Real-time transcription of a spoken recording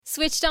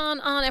Switched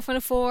on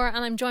F104,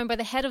 and I'm joined by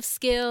the Head of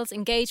Skills,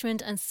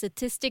 Engagement and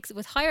Statistics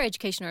with Higher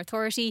Education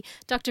Authority,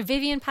 Dr.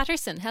 Vivienne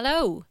Patterson.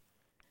 Hello.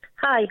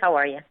 Hi, how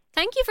are you?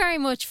 Thank you very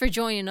much for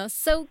joining us.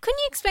 So can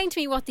you explain to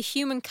me what the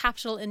Human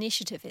Capital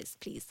Initiative is,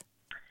 please?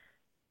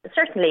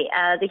 Certainly.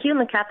 The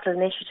Human Capital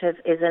Initiative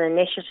is an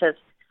initiative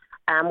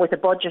with a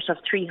budget of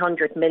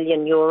 €300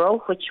 million,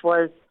 which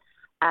was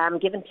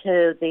given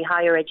to the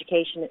Higher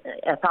Education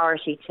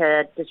Authority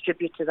to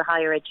distribute to the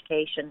higher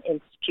education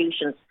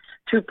institutions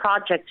through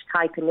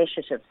project-type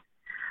initiatives.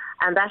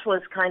 And that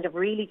was kind of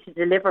really to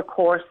deliver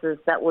courses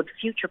that would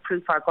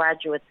future-proof our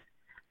graduates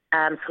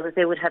so that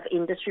they would have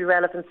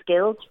industry-relevant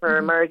skills for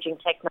emerging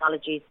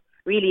technologies,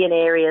 really in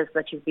areas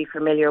that you'd be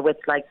familiar with,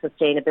 like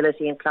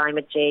sustainability and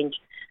climate change,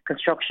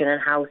 construction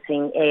and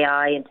housing,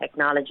 AI and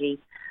technology,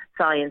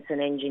 science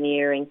and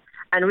engineering,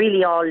 and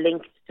really all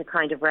linked to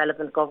kind of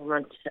relevant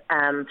government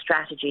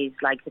strategies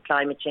like the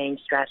climate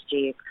change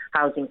strategy,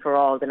 Housing for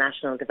All, the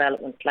National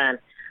Development Plan.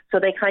 So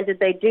the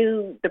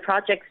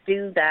projects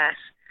do that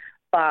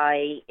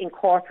by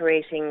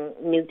incorporating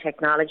new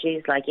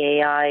technologies like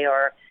AI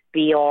or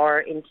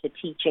VR into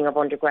teaching of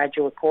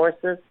undergraduate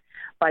courses,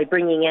 by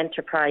bringing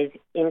enterprise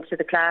into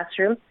the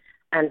classroom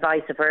and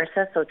vice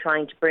versa, so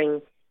trying to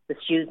bring the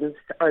students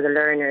or the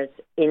learners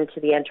into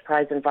the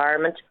enterprise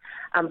environment,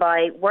 and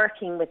by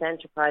working with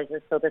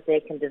enterprises so that they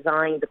can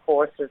design the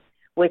courses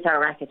with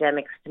our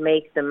academics to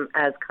make them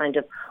as kind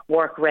of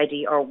work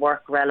ready or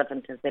work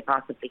relevant as they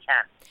possibly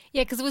can.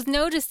 Yeah, because it was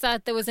noticed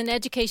that there was an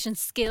education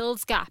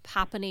skills gap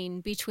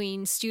happening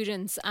between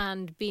students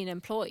and being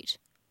employed.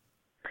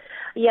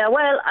 Yeah,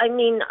 well, I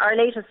mean, our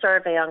latest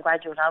survey on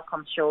graduate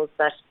outcomes shows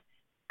that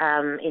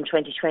in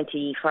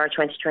 2020, for our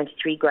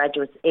 2023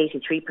 graduates,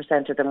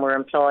 83% of them were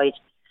employed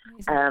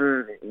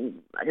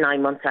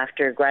 9 months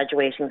after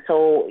graduating.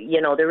 So,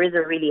 there is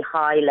a really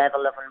high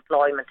level of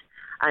employment.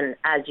 And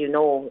as you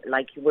know,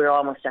 like, we're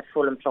almost at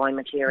full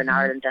employment here in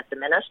Ireland at the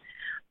minute.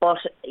 But,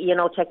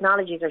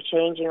 technologies are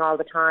changing all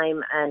the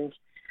time, and,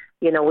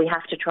 we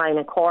have to try and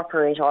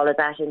incorporate all of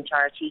that into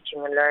our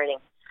teaching and learning.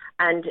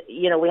 And,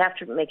 we have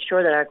to make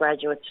sure that our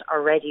graduates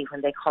are ready when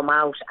they come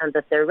out and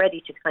that they're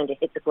ready to kind of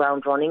hit the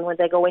ground running when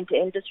they go into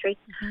industry.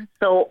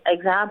 So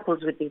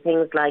examples would be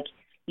things like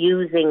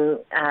using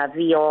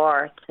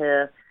VR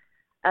to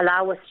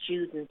allow a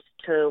student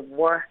to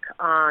work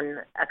on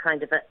a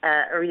kind of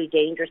a really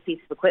dangerous piece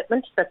of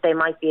equipment that they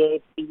might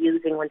be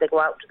using when they go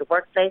out to the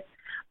workplace,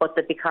 but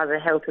that because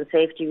of health and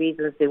safety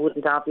reasons they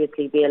wouldn't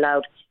obviously be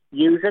allowed to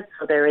use it.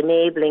 So they're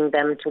enabling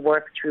them to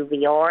work through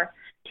VR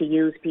to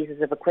use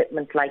pieces of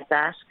equipment like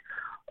that.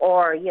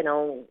 Or,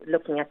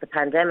 looking at the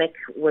pandemic,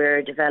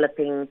 we're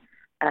developing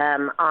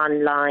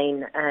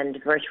online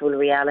and virtual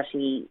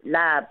reality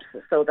labs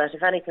so that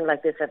if anything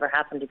like this ever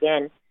happened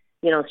again,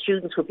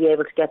 students would be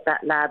able to get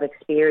that lab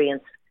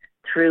experience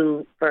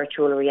through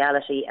virtual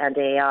reality and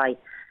AI.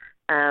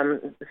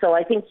 So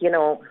I think,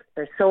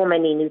 there's so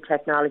many new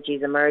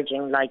technologies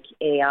emerging like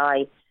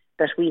AI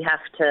that we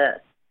have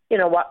to,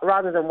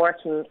 rather than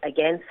working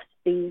against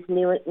these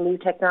new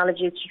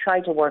technologies, to try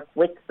to work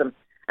with them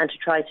and to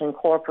try to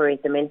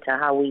incorporate them into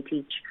how we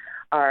teach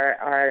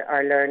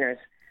our learners.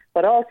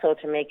 But also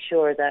to make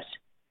sure that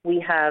we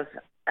have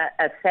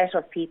a set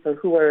of people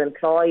who are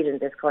employed in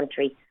this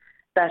country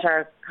that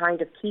are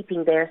kind of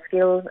keeping their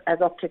skills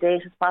as up to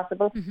date as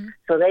possible.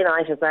 So they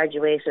might have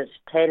graduated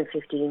 10,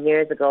 15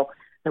 years ago.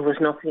 There was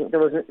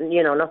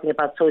nothing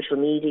about social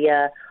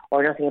media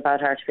or nothing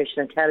about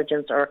artificial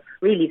intelligence or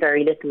really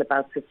very little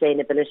about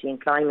sustainability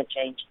and climate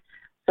change.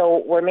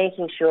 So we're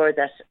making sure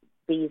that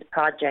these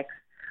projects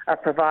are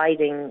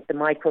providing the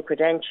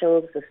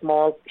micro-credentials, the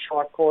small,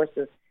 short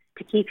courses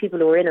to keep people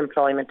who are in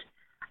employment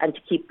and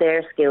to keep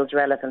their skills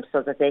relevant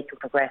so that they can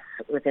progress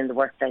within the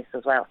workplace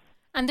as well.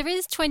 And there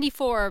is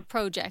 24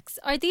 projects.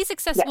 Are these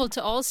accessible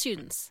to all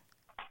students?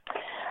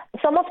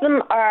 Some of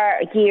them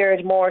are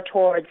geared more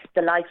towards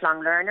the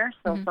lifelong learner,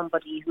 so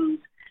somebody who's,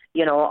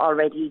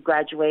 already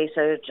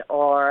graduated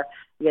or,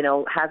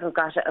 hasn't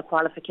got a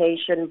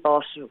qualification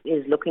but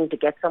is looking to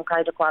get some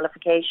kind of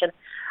qualification.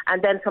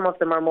 And then some of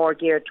them are more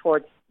geared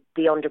towards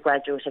the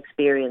undergraduate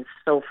experience.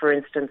 So, for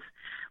instance,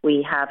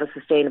 we have a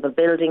sustainable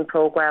building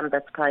program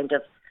that's kind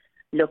of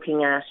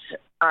looking at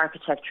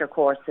architecture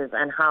courses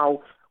and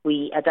how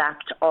we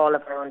adapt all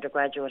of our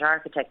undergraduate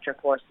architecture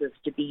courses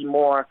to be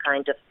more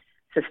kind of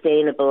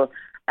sustainable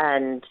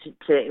and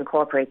to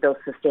incorporate those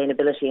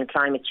sustainability and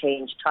climate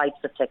change types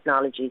of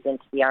technologies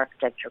into the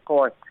architecture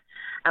course.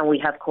 And we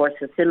have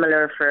courses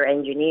similar for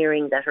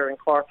engineering that are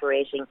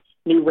incorporating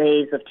new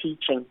ways of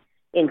teaching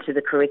into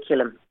the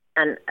curriculum.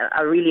 And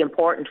a really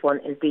important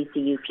one is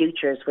BCU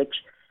Futures, which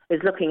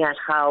is looking at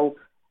how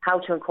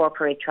to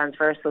incorporate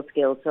transversal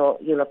skills. So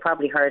you'll have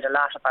probably heard a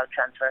lot about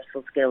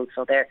transversal skills.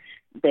 So they're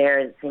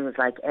things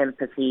like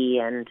empathy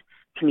and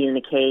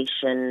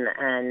communication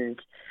and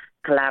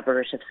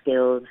collaborative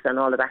skills and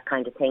all of that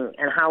kind of thing.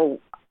 And how,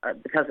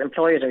 because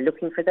employers are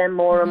looking for them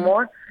more and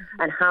more,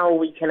 and how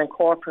we can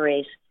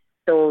incorporate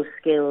those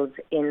skills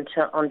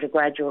into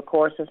undergraduate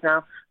courses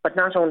now, but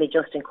not only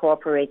just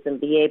incorporate them,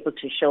 be able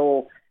to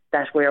show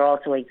that we're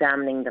also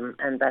examining them,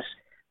 and that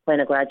when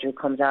a graduate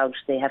comes out,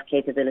 they have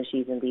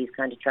capabilities in these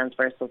kind of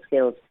transversal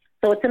skills.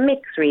 So it's a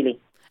mix, really.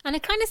 And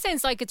it kind of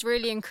sounds like it's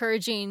really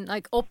encouraging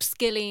like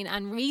upskilling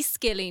and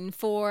reskilling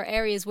for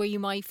areas where you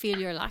might feel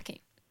you're lacking.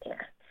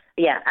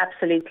 Yeah,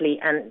 absolutely.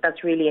 And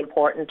that's really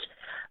important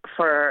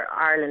for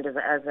Ireland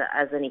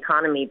as an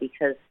economy,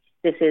 because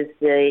this is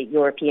the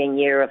European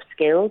Year of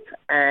Skills,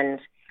 and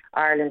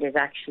Ireland is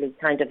actually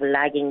kind of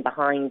lagging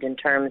behind in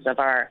terms of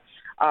our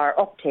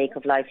uptake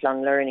of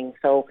lifelong learning.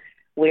 So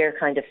we're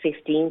kind of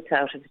 15th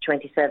out of the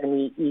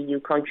 27 EU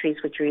countries,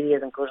 which really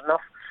isn't good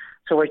enough.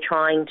 So we're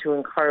trying to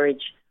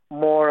encourage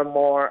more and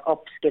more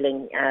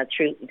upskilling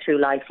through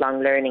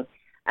lifelong learning.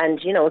 And,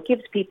 it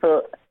gives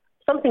people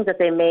something that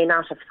they may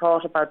not have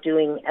thought about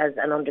doing as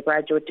an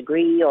undergraduate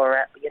degree or,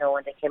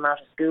 when they came out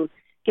of school,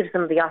 gives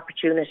them the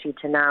opportunity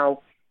to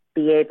now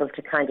be able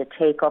to kind of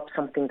take up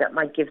something that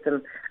might give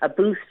them a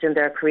boost in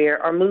their career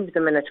or move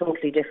them in a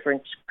totally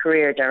different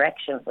career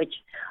direction, which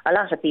a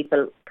lot of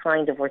people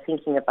kind of were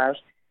thinking about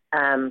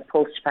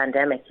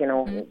post-pandemic,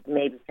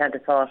 maybe kind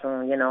of thought,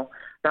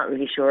 not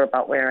really sure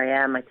about where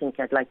I am. I think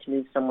I'd like to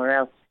move somewhere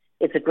else.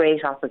 It's a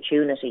great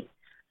opportunity.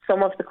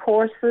 Some of the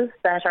courses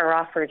that are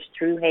offered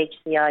through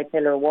HCI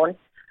Pillar 1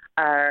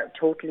 are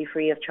totally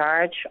free of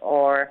charge,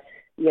 or,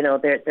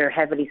 they're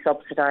heavily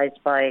subsidised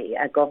by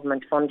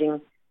government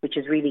funding, which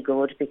is really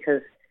good,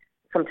 because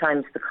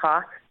sometimes the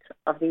cost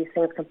of these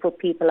things can put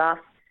people off,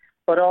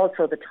 but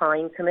also the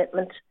time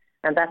commitment.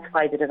 And that's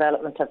why the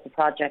development of the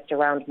project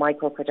around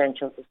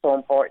micro-credentials is so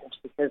important,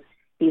 because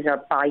these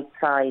are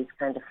bite-sized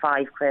kind of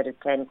 5 credit,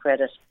 10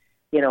 credit,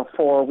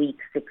 4-week,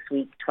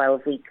 6-week,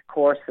 12-week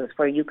courses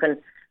where you can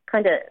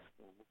kind of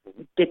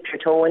dip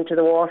your toe into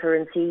the water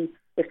and see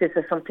if this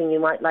is something you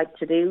might like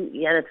to do.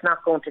 And it's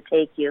not going to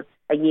take you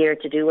a year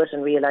to do it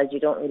and realise you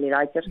don't really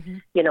like it. Mm-hmm.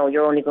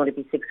 You're only going to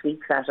be 6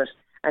 weeks at it,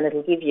 and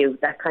it'll give you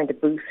that kind of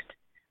boost.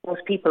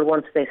 Most people,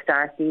 once they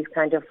start these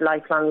kind of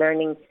lifelong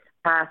learning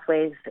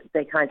pathways,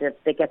 they get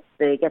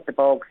the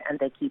bug and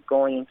they keep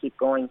going and keep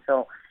going.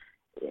 So,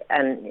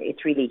 and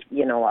it's really,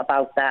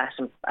 about that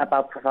and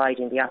about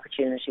providing the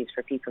opportunities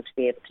for people to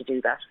be able to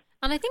do that.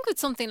 And I think with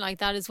something like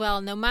that as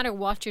well, no matter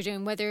what you're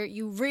doing, whether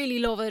you really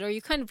love it or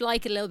you kind of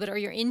like it a little bit or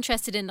you're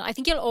interested in it, I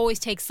think you'll always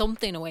take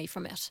something away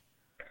from it.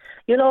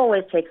 You'll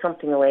always take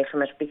something away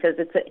from it, because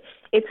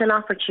it's an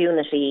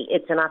opportunity.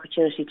 It's an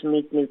opportunity to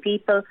meet new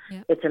people.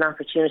 Yeah. It's an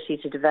opportunity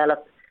to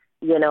develop,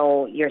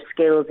 your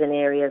skills in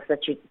areas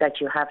that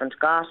you haven't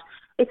got.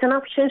 It's an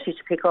opportunity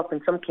to pick up,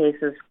 in some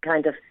cases,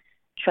 kind of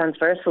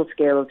transversal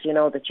skills,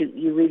 that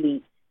you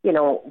really,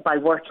 by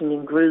working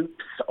in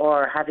groups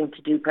or having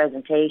to do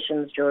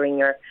presentations during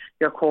your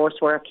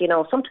coursework.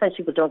 Sometimes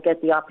people don't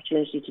get the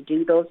opportunity to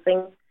do those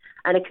things,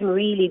 and it can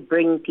really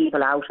bring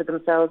people out of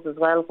themselves as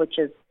well, which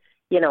is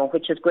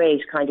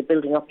great, kind of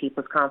building up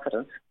people's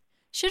confidence.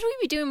 Should we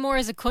be doing more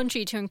as a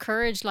country to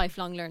encourage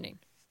lifelong learning?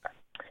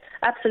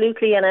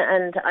 Absolutely, and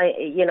I,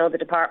 the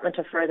Department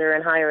of Further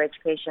and Higher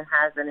Education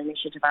has an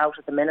initiative out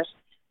at the minute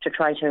to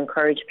try to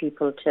encourage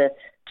people to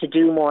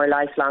do more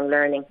lifelong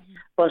learning. Mm-hmm.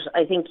 But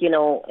I think,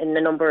 in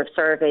the number of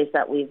surveys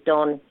that we've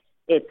done,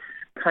 it's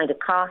kind of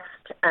cost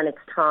and it's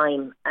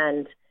time.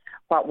 And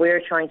what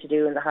we're trying to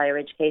do in the Higher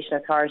Education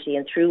Authority,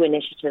 and through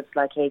initiatives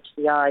like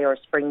HCI or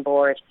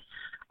Springboard,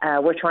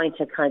 we're trying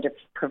to kind of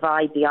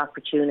provide the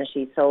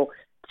opportunity. So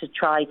to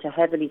try to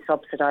heavily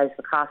subsidise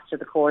the cost of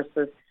the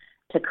courses,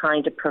 to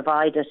kind of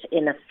provide it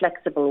in a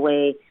flexible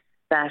way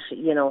that,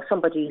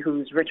 somebody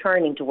who's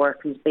returning to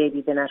work, who's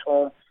maybe been at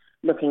home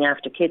looking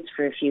after kids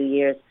for a few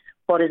years,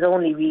 but is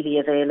only really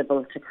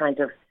available to kind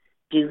of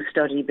do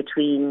study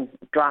between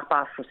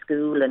drop-off for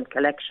school and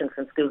collection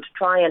from school, to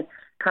try and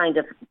kind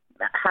of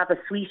have a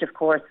suite of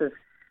courses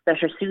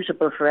that are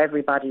suitable for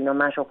everybody, no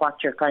matter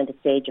what your kind of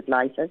stage of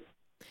life is.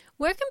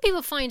 Where can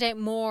people find out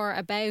more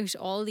about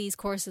all these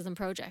courses and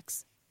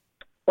projects?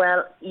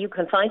 Well, you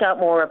can find out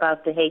more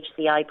about the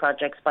HCI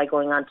projects by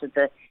going onto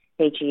the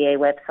HEA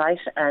website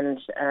and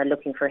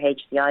looking for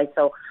HCI.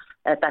 So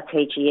that's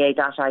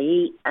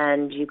hea.ie,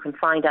 and you can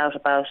find out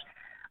about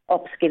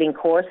upskilling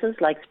courses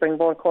like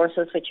Springboard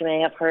courses, which you may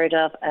have heard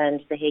of,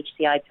 and the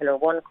HCI Pillar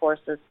 1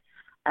 courses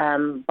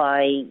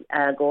by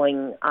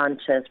going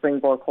onto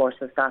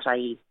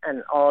springboardcourses.ie,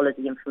 and all of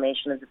the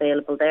information is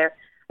available there,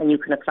 and you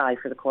can apply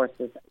for the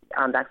courses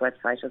on that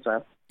website as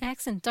well.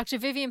 Excellent. Dr.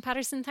 Vivienne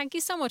Patterson, thank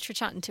you so much for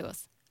chatting to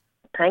us.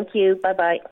 Thank you. Bye-bye.